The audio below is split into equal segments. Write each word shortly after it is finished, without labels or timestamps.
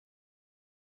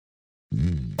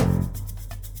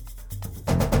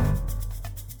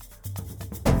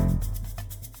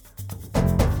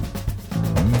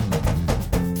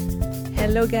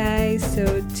Hello, guys.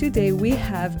 So, today we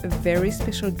have a very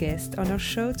special guest on our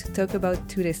show to talk about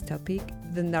today's topic,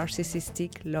 the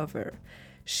narcissistic lover.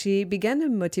 She began a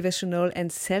motivational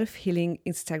and self-healing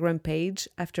Instagram page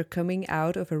after coming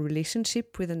out of a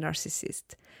relationship with a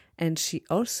narcissist. And she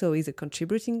also is a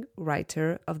contributing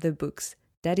writer of the books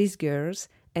Daddy's Girls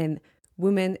and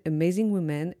Women, Amazing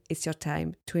Women, It's Your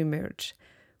Time to Emerge.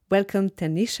 Welcome,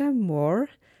 Tanisha Moore.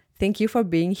 Thank you for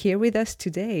being here with us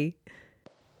today.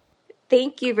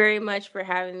 Thank you very much for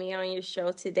having me on your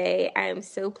show today. I am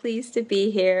so pleased to be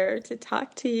here to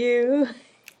talk to you.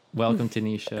 Welcome,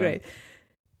 Tanisha. Great.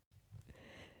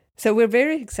 So we're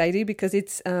very excited because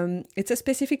it's a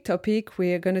specific topic.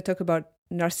 We're going to talk about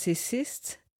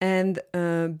narcissists. And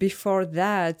before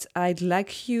that, I'd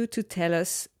like you to tell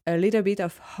us a little bit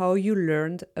of how you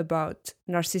learned about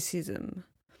narcissism.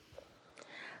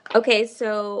 Okay,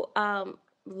 so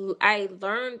I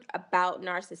learned about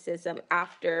narcissism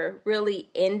after really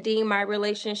ending my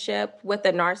relationship with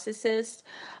a narcissist.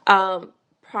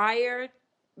 Prior,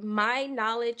 my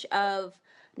knowledge of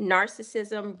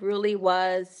narcissism really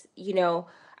was,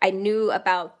 I knew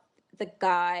about the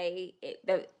guy,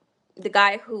 the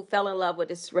guy who fell in love with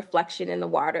his reflection in the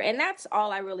water. And that's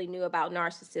all I really knew about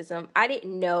narcissism. I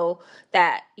didn't know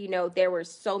that, there were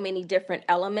so many different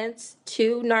elements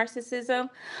to narcissism.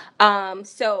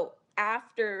 So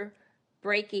after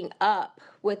breaking up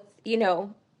with,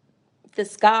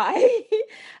 this guy,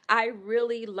 I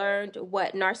really learned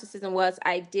what narcissism was.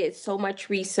 I did so much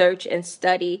research and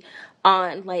study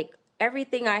on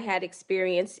everything I had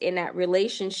experienced in that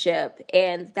relationship.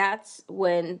 And that's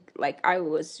when I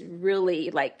was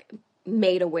really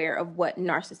made aware of what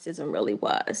narcissism really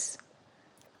was.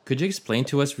 Could you explain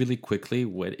to us really quickly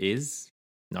what is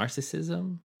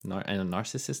narcissism and a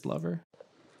narcissist lover?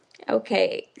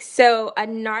 Okay, so a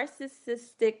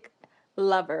narcissistic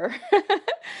lover,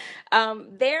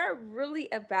 they're really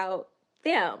about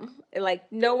them,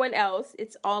 like no one else.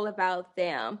 It's all about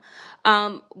them.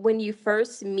 When you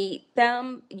first meet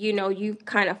them, you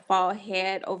kind of fall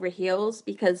head over heels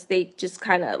because they just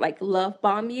kind of love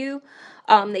bomb you.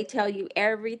 They tell you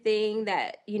everything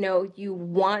that you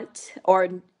want or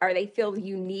they feel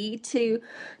you need to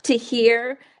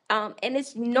hear. And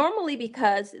it's normally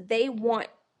because they want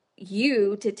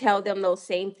you to tell them those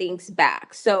same things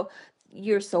back. So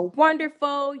you're so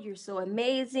wonderful, you're so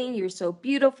amazing, you're so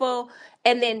beautiful.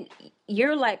 And then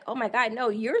you're like, oh my God, no,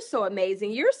 you're so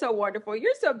amazing, you're so wonderful,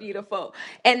 you're so beautiful.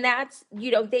 And that's,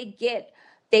 they get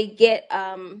they get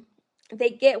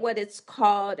what it's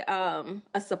called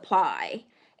a supply.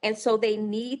 And so they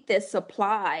need this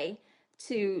supply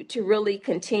to really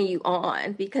continue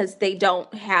on because they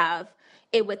don't have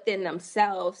it within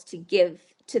themselves to give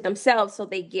to themselves, so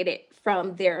they get it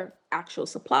from their actual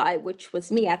supply, which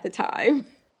was me at the time.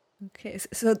 Okay,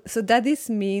 so does this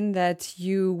mean that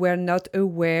you were not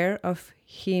aware of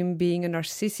him being a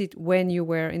narcissist when you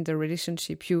were in the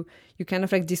relationship? You kind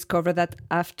of discover that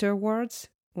afterwards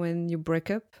when you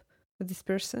break up with this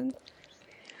person?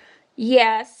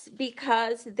 Yes,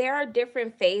 because there are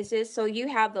different phases. So you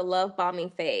have the love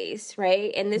bombing phase,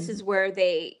 right? And this is where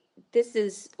they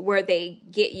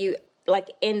get you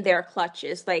in their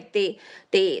clutches. Like they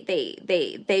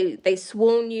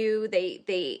swoon you.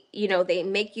 They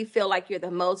make you feel like you're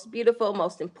the most beautiful,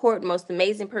 most important, most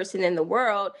amazing person in the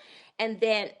world. And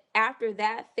then after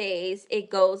that phase, it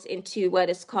goes into what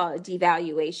is called a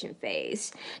devaluation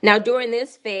phase. Now, during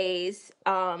this phase,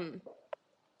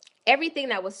 everything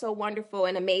that was so wonderful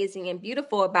and amazing and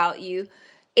beautiful about you,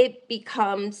 it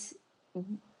becomes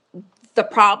the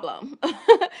problem.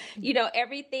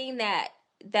 Everything that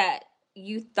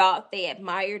you thought they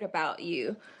admired about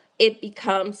you, it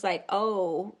becomes like,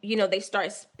 oh, they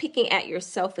start picking at your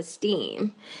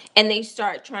self-esteem and they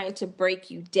start trying to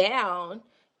break you down,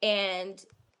 and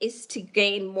it's to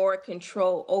gain more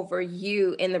control over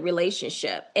you in the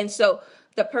relationship. And so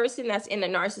the person that's in a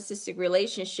narcissistic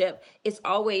relationship is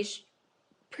always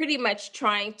pretty much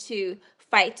trying to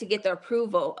fight to get the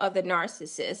approval of the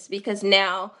narcissist, because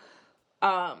now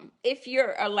if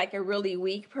you're a really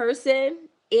weak person,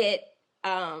 it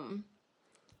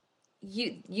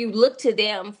you look to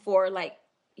them for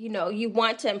you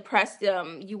want to impress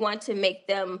them, you want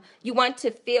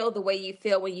to feel the way you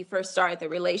feel when you first started the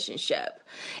relationship.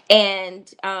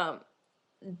 And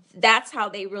that's how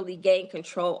they really gain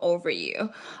control over you.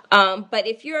 But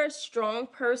if you're a strong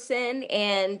person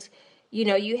and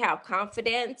you have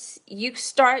confidence, you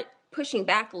start pushing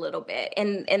back a little bit.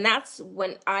 And that's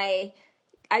when I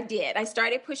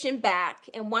started pushing back.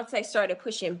 And once I started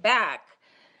pushing back,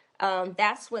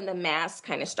 that's when the mask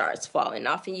kind of starts falling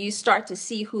off and you start to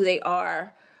see who they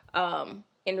are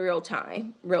in real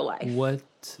time, real life.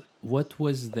 What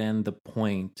was then the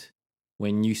point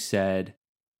when you said,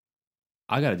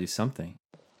 I gotta do something?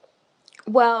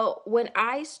 Well, when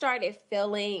I started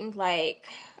feeling like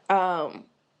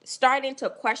starting to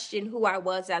question who I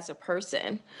was as a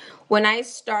person, when I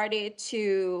started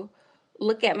to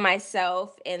look at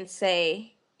myself and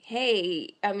say,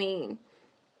 hey, I mean,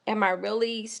 am I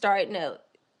really starting to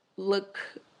look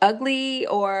ugly,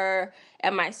 or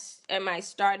am I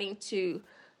starting to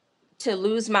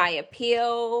lose my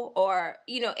appeal, or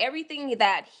everything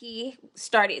that he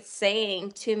started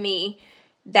saying to me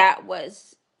that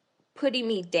was putting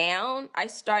me down, I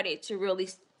started to really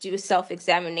do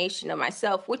self-examination of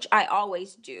myself, which I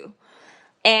always do.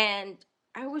 And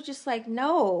I was just like,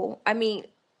 no, I mean,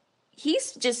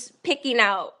 he's just picking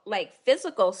out like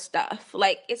physical stuff.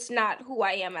 Like, it's not who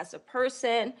I am as a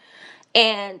person.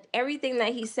 And everything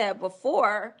that he said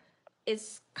before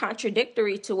is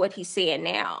contradictory to what he's saying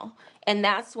now. And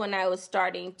that's when I was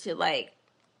starting to like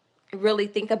really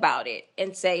think about it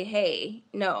and say, hey,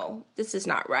 no, this is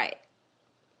not right.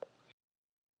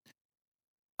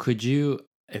 Could you,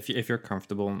 if you're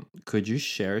comfortable, could you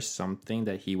share something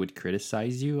that he would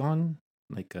criticize you on,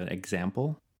 like an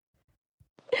example?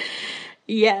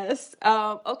 Yes.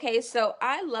 Okay, so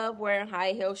I love wearing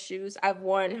high heel shoes. I've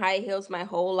worn high heels my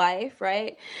whole life,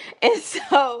 right? And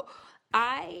so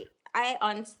I I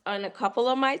on a couple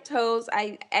of my toes,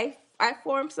 I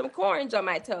formed some corns on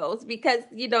my toes because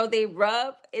they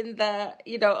rub in the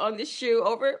on the shoe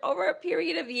over a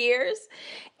period of years.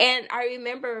 And I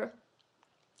remember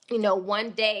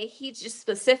one day he just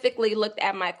specifically looked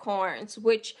at my corns,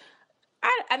 which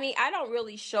I mean, I don't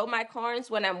really show my corns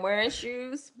when I'm wearing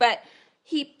shoes, but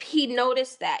he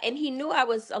noticed that, and he knew I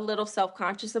was a little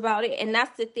self-conscious about it. And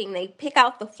that's the thing, they pick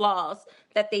out the flaws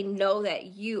that they know that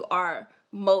you are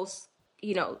most,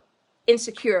 you know,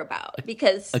 insecure about,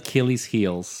 because Achilles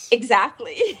heels.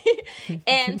 exactly.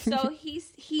 And so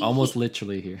Almost he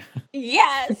literally here.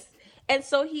 yes. And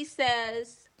so he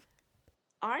says,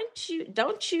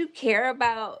 don't you care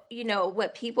about,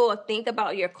 what people think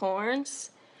about your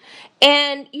corns?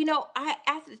 And I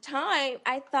at the time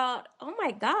I thought, "Oh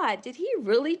my God, did he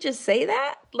really just say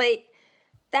that?" Like,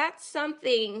 that's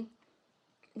something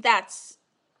that's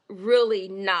really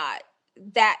not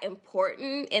that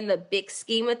important in the big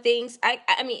scheme of things. I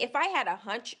mean, if I had a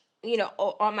hunch,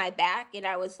 on my back, and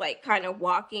I was like kind of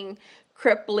walking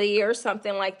cripply or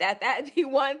something like that, that'd be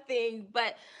one thing.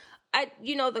 But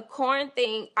the corn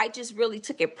thing, I just really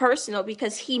took it personal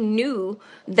because he knew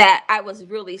that I was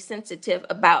really sensitive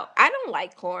about. I don't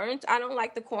like corns. I don't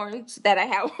like the corns that I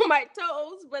have on my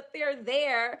toes, but they're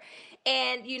there.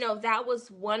 And, that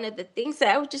was one of the things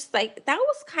that I was just like, that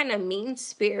was kind of mean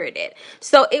spirited.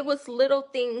 So it was little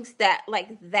things that,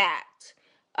 like that,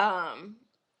 um,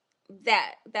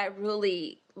 that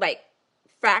really like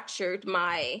fractured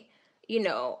my, you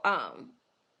know,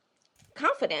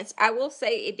 confidence. I will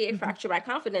say it did Mhm. fracture my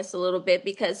confidence a little bit,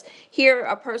 because hear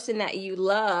a person that you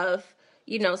love,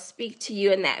 speak to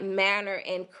you in that manner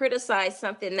and criticize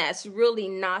something that's really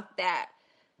not that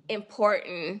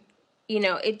important,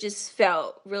 it just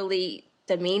felt really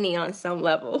demeaning on some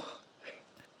level.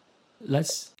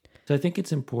 Let's. So I think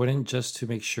it's important just to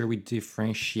make sure we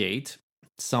differentiate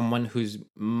someone who's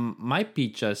might be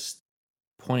just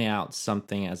pointing out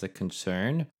something as a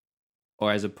concern,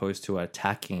 or as opposed to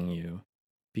attacking you,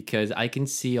 because I can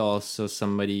see also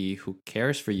somebody who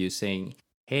cares for you saying,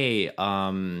 hey,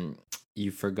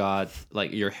 you forgot,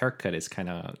 like, your haircut is kind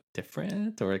of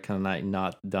different, or kind of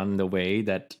not done the way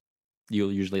that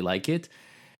you'll usually like it,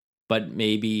 but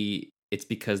maybe it's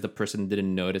because the person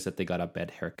didn't notice that they got a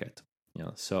bad haircut,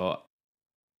 so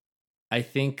I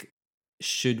think,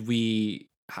 should we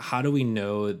how do we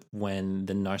know when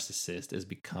the narcissist is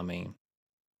becoming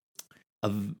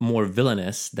more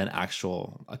villainous than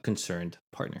actual a concerned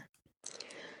partner?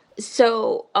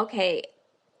 So, okay,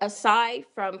 aside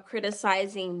from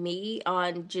criticizing me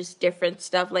on just different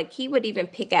stuff, like he would even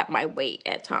pick at my weight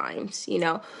at times,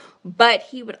 but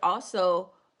he would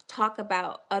also talk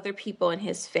about other people in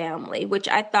his family, which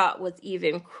I thought was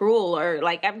even crueler.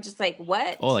 Like, I'm just like, Oh,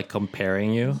 what? like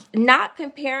comparing you? Not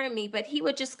comparing me, but he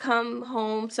would just come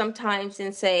home sometimes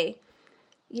and say,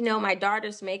 my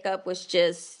daughter's makeup was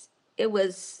just, it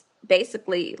was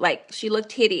basically like she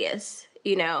looked hideous.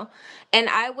 And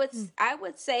I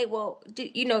would say, well,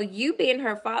 you being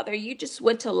her father, you just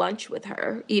went to lunch with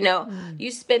her, Mm.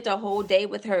 you spent a whole day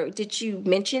with her. Did you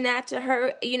mention that to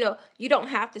her? You don't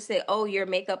have to say, oh, your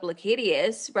makeup look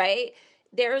hideous, right?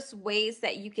 There's ways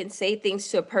that you can say things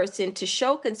to a person to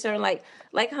show concern, like,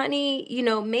 honey,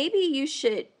 maybe you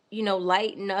should,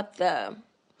 lighten up the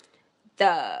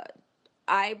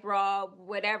eyebrow,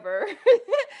 whatever.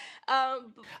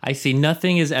 um, I see.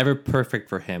 Nothing is ever perfect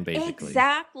for him, basically.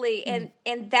 exactly, and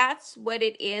that's what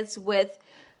it is with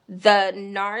the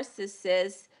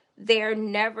narcissist. They're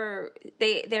never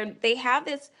they have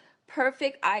this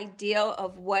perfect ideal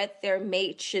of what their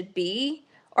mate should be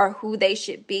or who they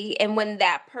should be, and when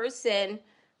that person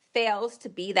fails to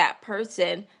be that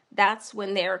person, that's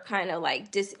when they're kind of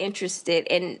like disinterested,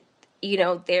 and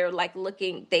they're like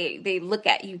looking, they look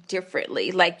at you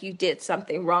differently, like you did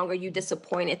something wrong, or you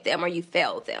disappointed them, or you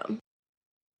failed them.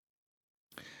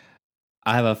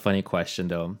 I have a funny question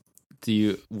though.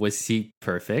 Was he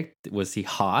perfect? Was he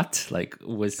hot? Like,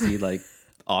 was he like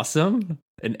awesome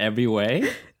in every way?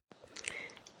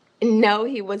 No,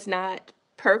 he was not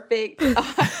perfect.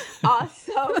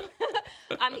 Awesome.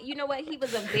 I mean, you know what? He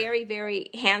was a very, very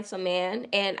handsome man,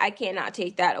 and I cannot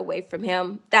take that away from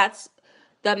him. That's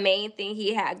the main thing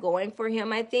he had going for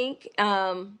him, I think.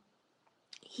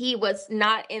 He was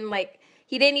not in like,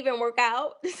 he didn't even work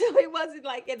out, so he wasn't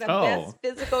like in the Oh, best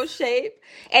physical shape,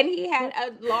 and he had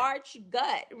a large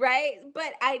gut, right?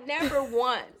 But I never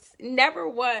once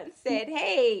said,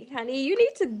 hey honey, you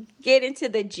need to get into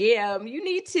the gym, you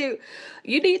need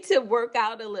to work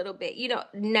out a little bit,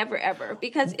 never ever,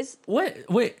 because it's what?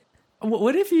 Wait,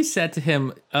 what if you said to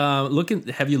him,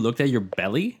 Have you looked at your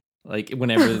belly? Like,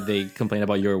 whenever they complain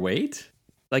about your weight,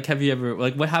 like, have you ever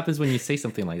like, what happens when you say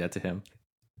something like that to him?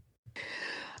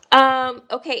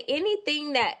 Okay,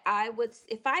 anything that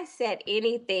if I said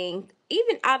anything,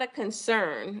 even out of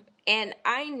concern, and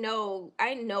I know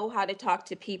how to talk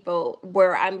to people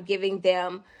where I'm giving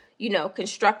them,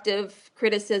 constructive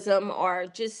criticism, or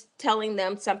just telling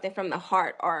them something from the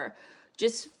heart, or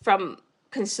just from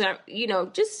concern,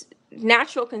 just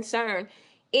natural concern.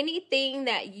 Anything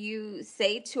that you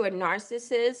say to a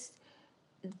narcissist,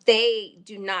 they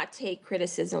do not take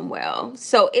criticism well.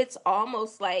 So it's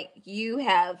almost like you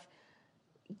have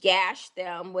gashed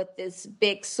them with this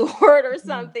big sword or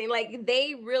something. Like,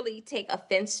 they really take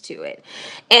offense to it.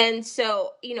 And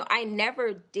so, I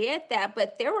never did that,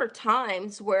 but there were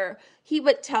times where he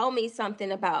would tell me something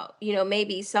about,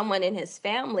 maybe someone in his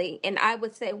family, and I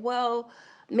would say, well,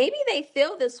 maybe they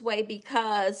feel this way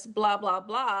because blah blah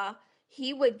blah.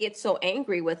 He would get so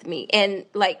angry with me, and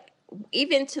like,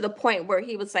 even to the point where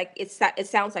he was like, it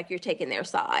sounds like you're taking their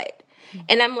side.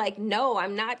 And I'm like, no,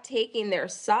 I'm not taking their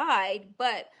side,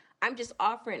 but I'm just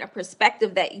offering a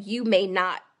perspective that you may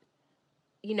not,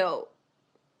 you know,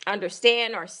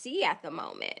 understand or see at the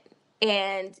moment.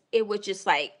 And it was just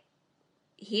like,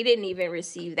 he didn't even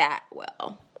receive that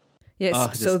well. Yes, Oh,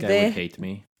 this guy would hate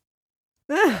me.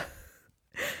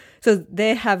 So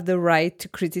they have the right to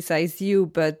criticize you,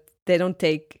 but they don't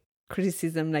take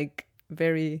criticism like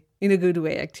very in a good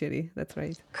way, actually. That's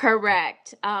right.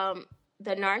 Correct.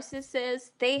 The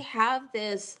narcissists, they have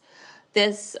this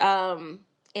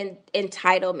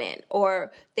entitlement,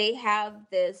 or they have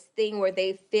this thing where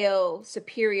they feel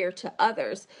superior to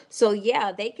others. So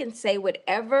yeah, they can say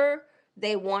whatever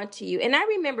they want to you. And I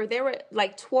remember there were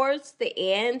like towards the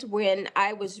end when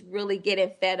I was really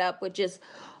getting fed up with just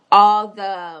all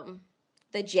the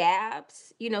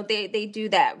jabs. They do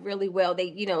that really well.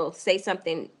 They, say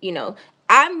something,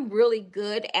 I'm really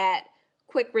good at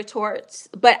quick retorts,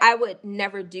 but I would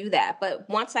never do that. But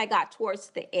once I got towards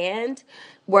the end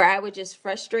where I was just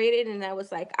frustrated and I was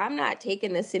like, I'm not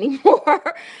taking this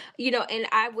anymore, and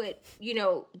I would,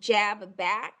 jab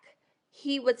back,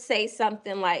 he would say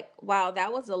something like, wow,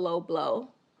 that was a low blow.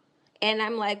 And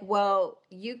I'm like, well,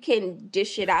 you can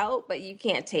dish it out, but you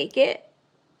can't take it.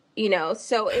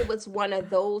 So it was one of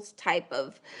those type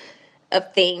of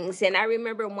things. And I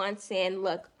remember once saying,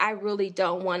 look, I really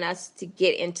don't want us to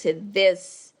get into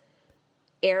this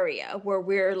area where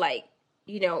we're like,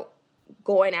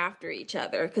 going after each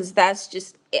other, because that's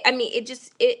just, I mean,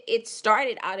 it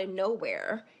started out of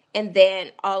nowhere, and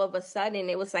then all of a sudden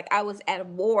it was like I was at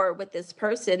war with this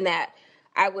person that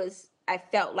I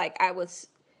felt like I was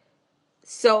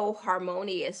so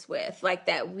harmonious with, like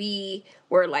that we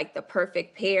were like the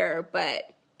perfect pair,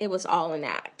 but it was all an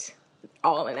act.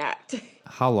 All an act.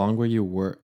 How long were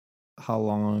you How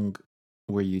long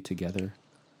were you together?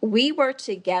 We were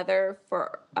together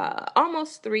for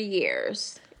almost 3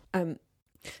 years. Um,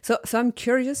 so I'm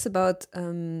curious about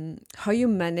how you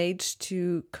managed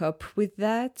to cope with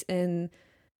that, and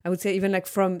I would say even like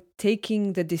from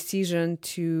taking the decision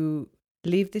to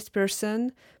leave this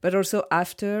person, but also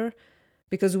after,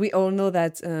 because we all know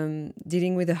that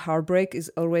dealing with a heartbreak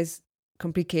is always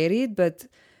complicated. But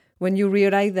when you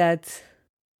realize that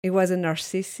it was a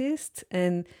narcissist,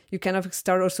 and you kind of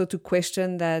start also to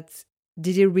question that,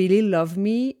 did he really love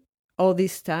me, all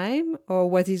this time, or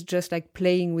was it just like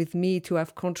playing with me to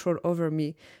have control over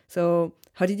me? So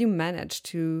how did you manage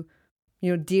to,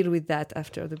 deal with that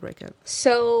after the breakup?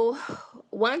 So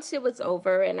once it was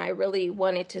over and I really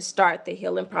wanted to start the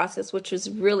healing process, which was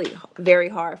really very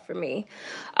hard for me,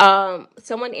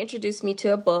 someone introduced me to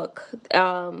a book.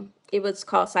 It was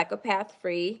called Psychopath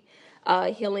Free,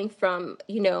 Healing from,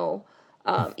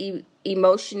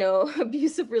 emotional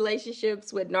abusive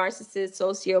relationships with narcissists,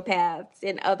 sociopaths,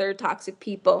 and other toxic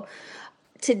people.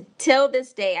 To till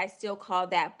this day, I still call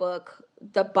that book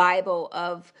the Bible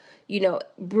of,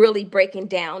 really breaking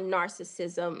down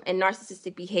narcissism and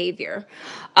narcissistic behavior.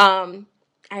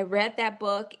 I read that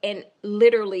book and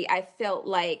literally I felt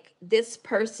like this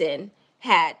person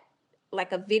had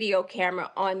like a video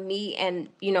camera on me and,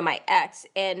 my ex,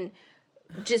 and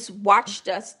just watched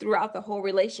us throughout the whole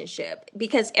relationship,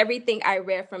 because everything I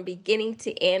read from beginning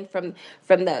to end, from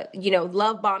the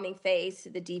love bombing phase to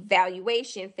the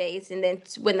devaluation phase, and then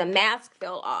when the mask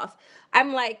fell off,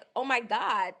 I'm like, oh my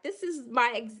God, this is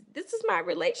my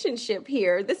relationship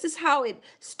here. This is how it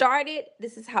started.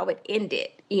 This is how it ended.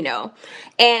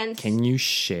 And Can you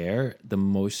share the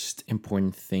most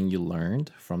important thing you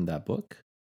learned from that book?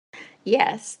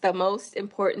 yes, the most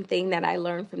important thing that I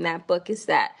learned from that book is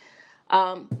that,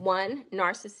 one,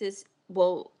 narcissists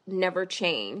will never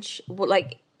change. Well,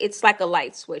 like it's like a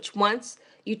light switch. Once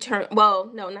you turn, well,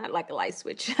 no, not like a light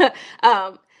switch.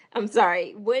 I'm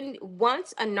sorry.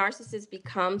 Once a narcissist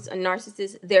becomes a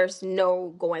narcissist, there's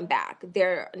no going back.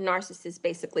 They're narcissists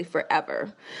basically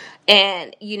forever,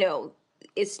 and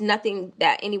it's nothing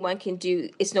that anyone can do.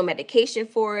 It's no medication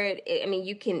for it. I mean,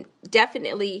 you can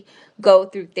definitely go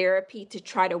through therapy to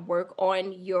try to work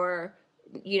on your,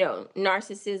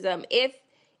 narcissism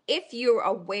if you're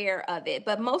aware of it.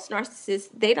 But most narcissists,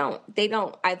 they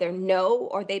don't either know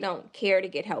or they don't care to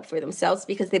get help for themselves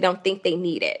because they don't think they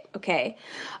need it. Okay.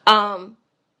 And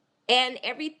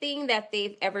everything that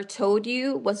they've ever told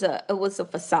you was a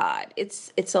facade.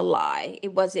 It's a lie.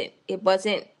 It wasn't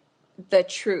the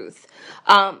truth.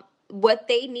 What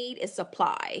they need is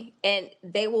supply, and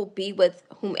they will be with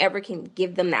whomever can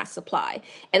give them that supply.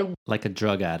 And Like a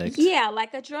drug addict. yeah,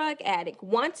 like a drug addict.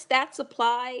 Once that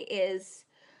supply is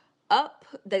up,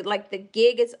 the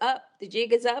gig is up, the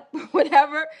jig is up,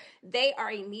 whatever, they are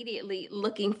immediately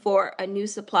looking for a new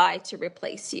supply to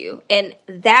replace you. And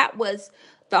that was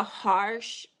the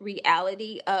harsh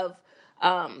reality of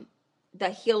the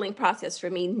healing process for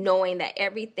me, knowing that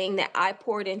everything that I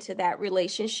poured into that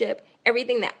relationship,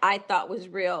 everything that I thought was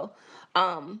real,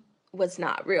 was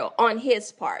not real on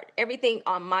his part. Everything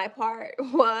on my part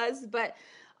was, but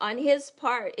on his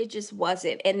part, it just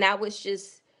wasn't. And that was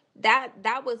just that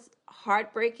was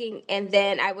heartbreaking. And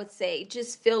then I would say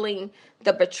just feeling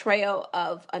the betrayal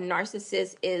of a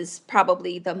narcissist is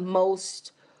probably the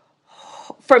most,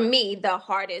 for me, the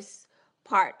hardest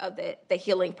part of the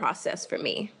healing process for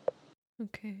me.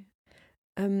 Okay.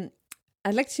 Um,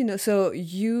 I'd like to know, so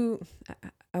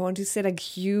I want to say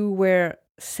like you were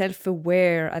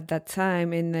self-aware at that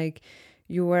time, and like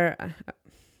you were,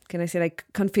 can I say like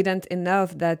confident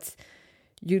enough that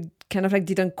you kind of like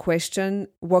didn't question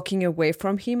walking away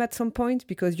from him at some point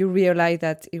because you realized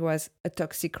that it was a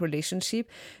toxic relationship.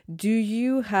 Do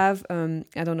you have,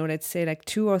 I don't know, let's say like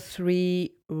 2 or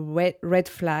 3 red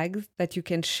flags that you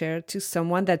can share to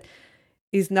someone that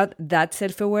is not that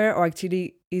self-aware, or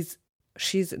actually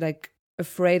she's like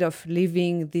afraid of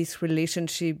leaving this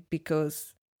relationship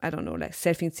because, I don't know, like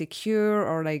self-insecure,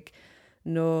 or like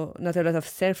no, not a lot of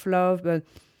self-love? But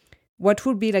what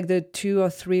would be like the 2 or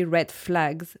 3 red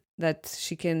flags that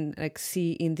she can like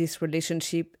see in this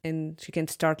relationship, and she can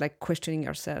start like questioning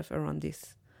herself around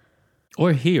this?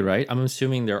 Or he, right? I'm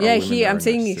assuming there are Yeah, women he. that I'm are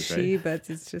saying narcissists, she, right? but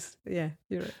it's just, yeah,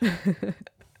 you're right.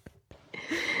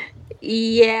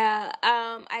 Yeah,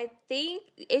 I think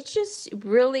it's just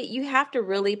really, you have to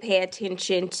really pay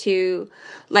attention to,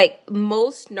 like,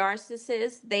 most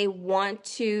narcissists, they want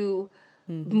to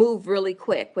Mhm. move really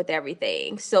quick with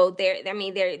everything. So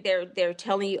they're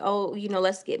telling you, oh,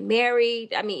 let's get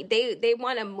married. I mean, they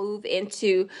want to move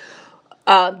into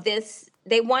this.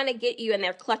 They want to get you in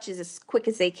their clutches as quick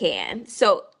as they can.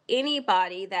 So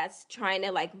anybody that's trying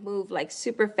to like move like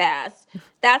super fast,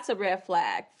 that's a red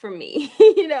flag for me.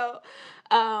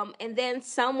 And then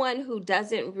someone who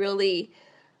doesn't really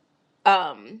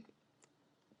um,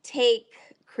 take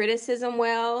criticism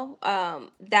well,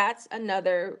 that's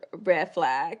another red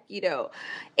flag.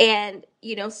 And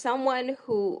someone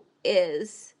who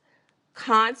is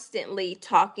constantly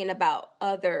talking about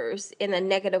others in a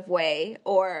negative way,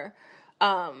 or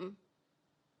um,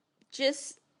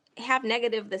 just have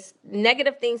negative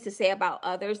things to say about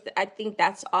others. I think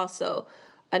that's also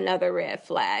another red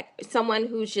flag. Someone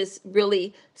who's just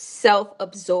really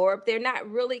self-absorbed. They're not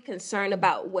really concerned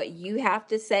about what you have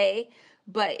to say,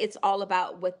 but it's all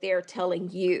about what they're telling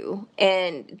you.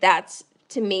 And that's,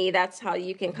 to me, that's how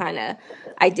you can kind of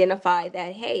identify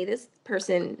that, hey, this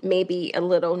person may be a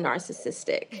little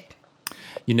narcissistic.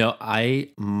 I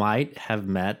might have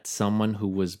met someone who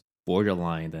was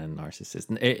borderline than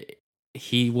narcissist.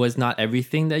 He was not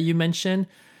everything that you mentioned,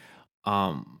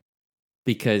 um,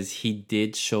 because he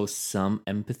did show some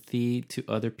empathy to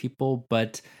other people.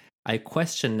 But I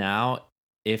question now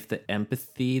if the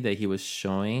empathy that he was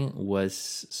showing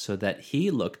was so that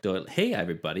he looked, hey,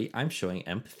 everybody, I'm showing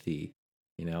empathy,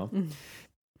 you know? Mm.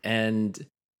 And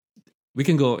we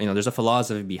can go, there's a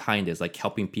philosophy behind it. It's like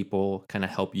helping people kind of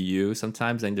help you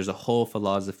sometimes. And there's a whole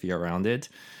philosophy around it.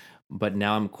 But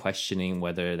now I'm questioning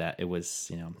whether that it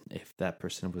was, if that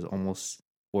person was almost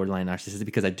borderline narcissistic,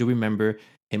 because I do remember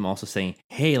him also saying,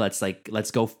 hey, let's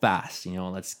go fast,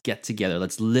 let's get together,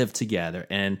 let's live together.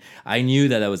 And I knew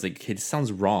that I was like, it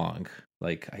sounds wrong.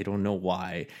 Like, I don't know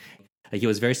why. Like, he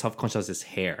was very self-conscious of his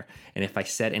hair. And if I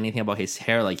said anything about his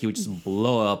hair, like, he would just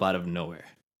blow up out of nowhere.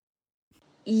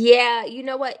 Yeah, you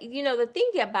know what? The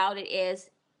thing about it is,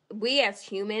 we as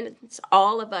humans,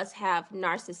 all of us have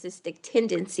narcissistic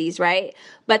tendencies, right?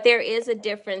 But there is a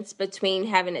difference between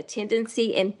having a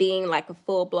tendency and being like a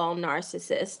full-blown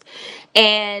narcissist.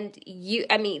 And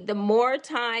the more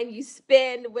time you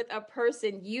spend with a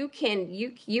person, you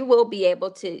will be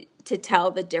able to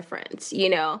tell the difference,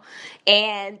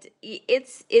 And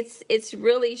it's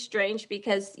really strange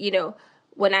because,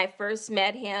 when I first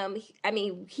met him,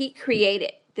 he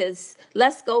created this,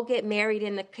 let's go get married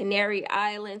in the Canary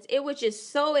Islands. It was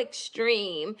just so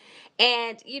extreme.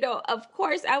 And, of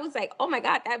course, I was like, oh my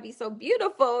God, that'd be so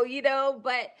beautiful,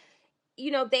 but,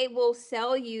 they will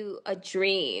sell you a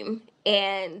dream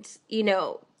and,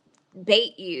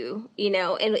 bait you,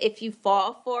 and if you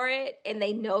fall for it and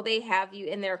they know they have you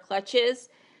in their clutches,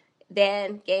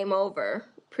 then game over.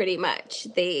 Pretty much,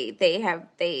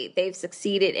 they've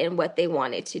succeeded in what they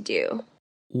wanted to do.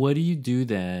 What do you do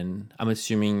then? I'm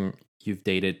assuming you've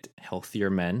dated healthier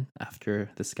men after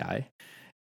this guy.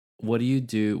 What do you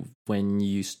do when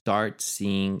you start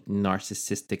seeing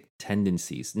narcissistic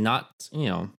tendencies? Not,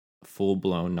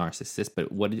 full-blown narcissist,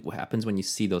 but what happens when you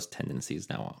see those tendencies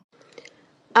now?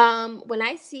 When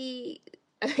I see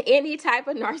any type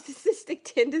of narcissistic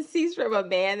tendencies from a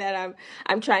man that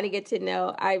I'm trying to get to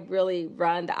know, I really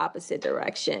run the opposite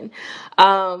direction.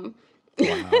 Um,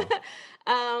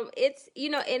 Wow. it's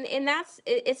and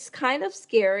it's kind of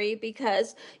scary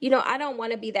because I don't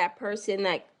want to be that person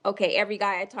like, okay, every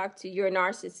guy I talk to, you're a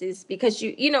narcissist, because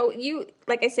you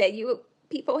like I said,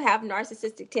 people have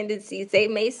narcissistic tendencies. They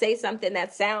may say something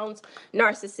that sounds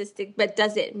narcissistic, but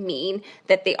doesn't mean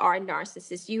that they are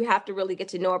narcissists. You have to really get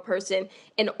to know a person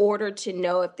in order to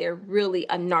know if they're really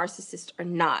a narcissist or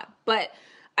not. But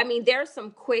there are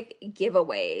some quick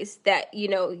giveaways that,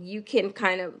 you can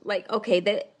kind of like, okay,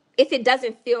 that if it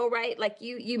doesn't feel right, like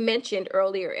you mentioned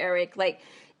earlier, Eric,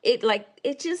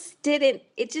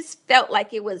 it just felt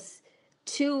like it was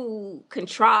too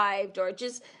contrived or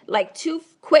just like too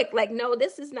quick. Like, no,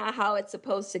 this is not how it's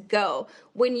supposed to go.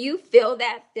 When you feel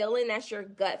that feeling, that's your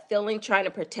gut feeling trying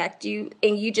to protect you,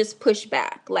 and you just push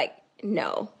back, like,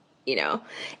 no, And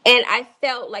I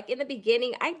felt like in the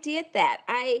beginning, I did that.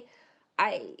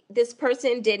 This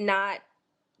person did not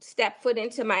step foot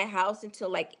into my house until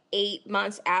like 8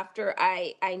 months after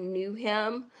I knew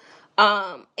him.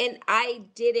 And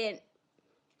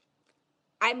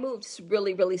I moved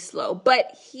really, really slow,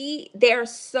 but they're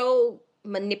so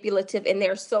manipulative and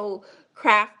they're so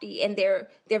crafty and they're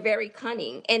very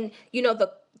cunning. And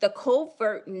the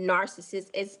covert narcissist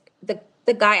is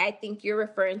the guy I think you're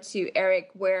referring to,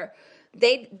 Eric, where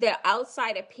the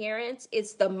outside appearance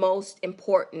is the most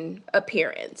important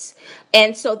appearance.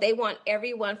 And so they want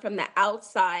everyone from the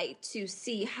outside to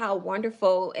see how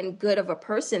wonderful and good of a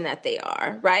person that they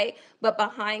are, right? But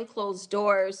behind closed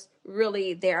doors,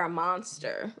 really they're a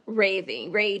monster,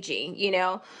 raging, and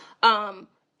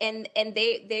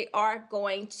they are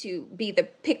going to be the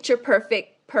picture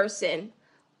perfect person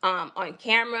on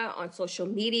camera, on social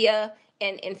media,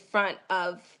 and in front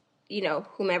of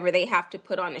whomever they have to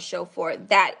put on a show for.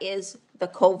 That is the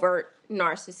covert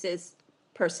narcissist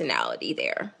personality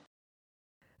there.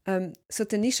 So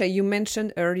Tanisha, you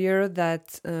mentioned earlier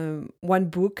that one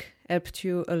book helped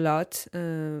you a lot,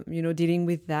 dealing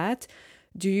with that.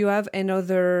 Do you have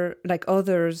another, like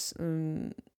others,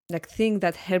 like thing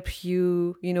that help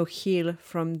you, heal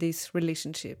from this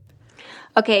relationship?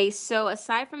 Okay, so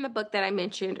aside from the book that I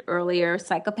mentioned earlier,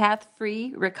 Psychopath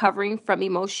Free, Recovering from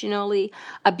Emotionally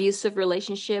Abusive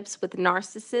Relationships with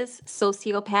Narcissists,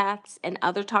 Sociopaths, and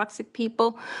Other Toxic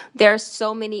People, there are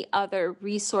so many other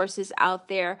resources out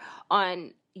there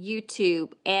on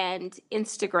YouTube and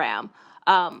Instagram.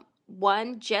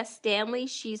 One, Jess Stanley,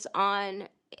 she's on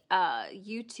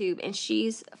YouTube and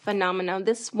she's phenomenal.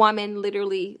 This woman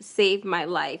literally saved my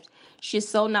life. She's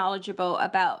so knowledgeable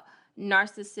about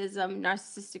narcissism,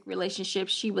 narcissistic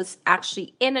relationships. She was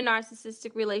actually in a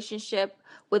narcissistic relationship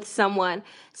with someone.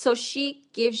 So she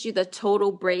gives you the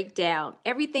total breakdown,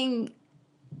 everything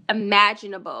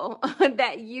imaginable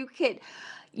that you could,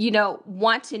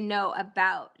 want to know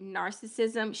about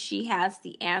narcissism. She has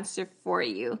the answer for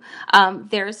you.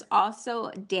 There's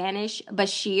also Danish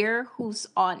Bashir, who's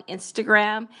on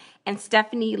Instagram, and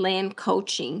Stephanie Lynn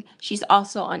Coaching. She's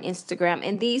also on Instagram.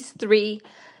 And these three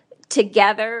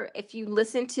together, if you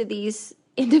listen to these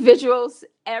individuals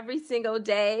every single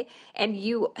day and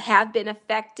you have been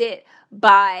affected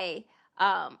by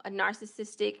a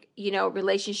narcissistic,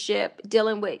 relationship,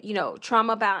 dealing with,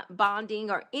 trauma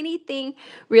bonding or anything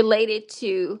related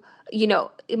to,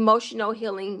 emotional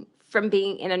healing from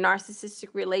being in a narcissistic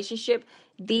relationship,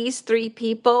 these three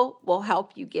people will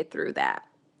help you get through that.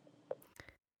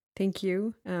 Thank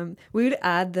you. We will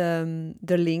add the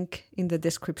link in the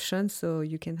description so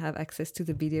you can have access to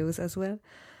the videos as well.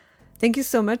 Thank you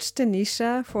so much,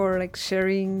 Tanisha, for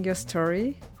sharing your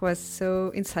story. It was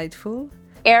so insightful.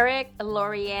 Eric,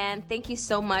 Lorianne, thank you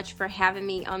so much for having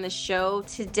me on the show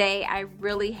today. I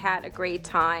really had a great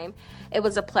time. It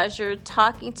was a pleasure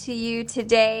talking to you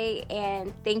today,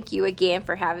 and thank you again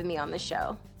for having me on the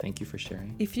show. Thank you for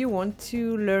sharing. If you want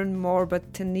to learn more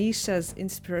about Tanisha's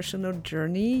inspirational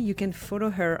journey, you can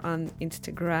follow her on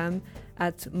Instagram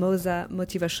at Moza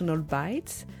Motivational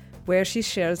Bites, where she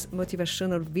shares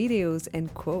motivational videos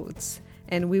and quotes.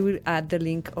 And we will add the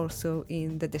link also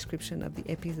in the description of the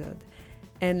episode.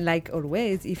 And like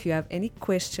always, if you have any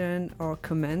question or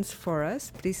comments for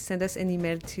us, please send us an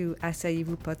email to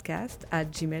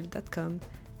asaivupodcast@gmail.com.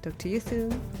 Talk to you soon.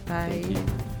 Bye. Thank you.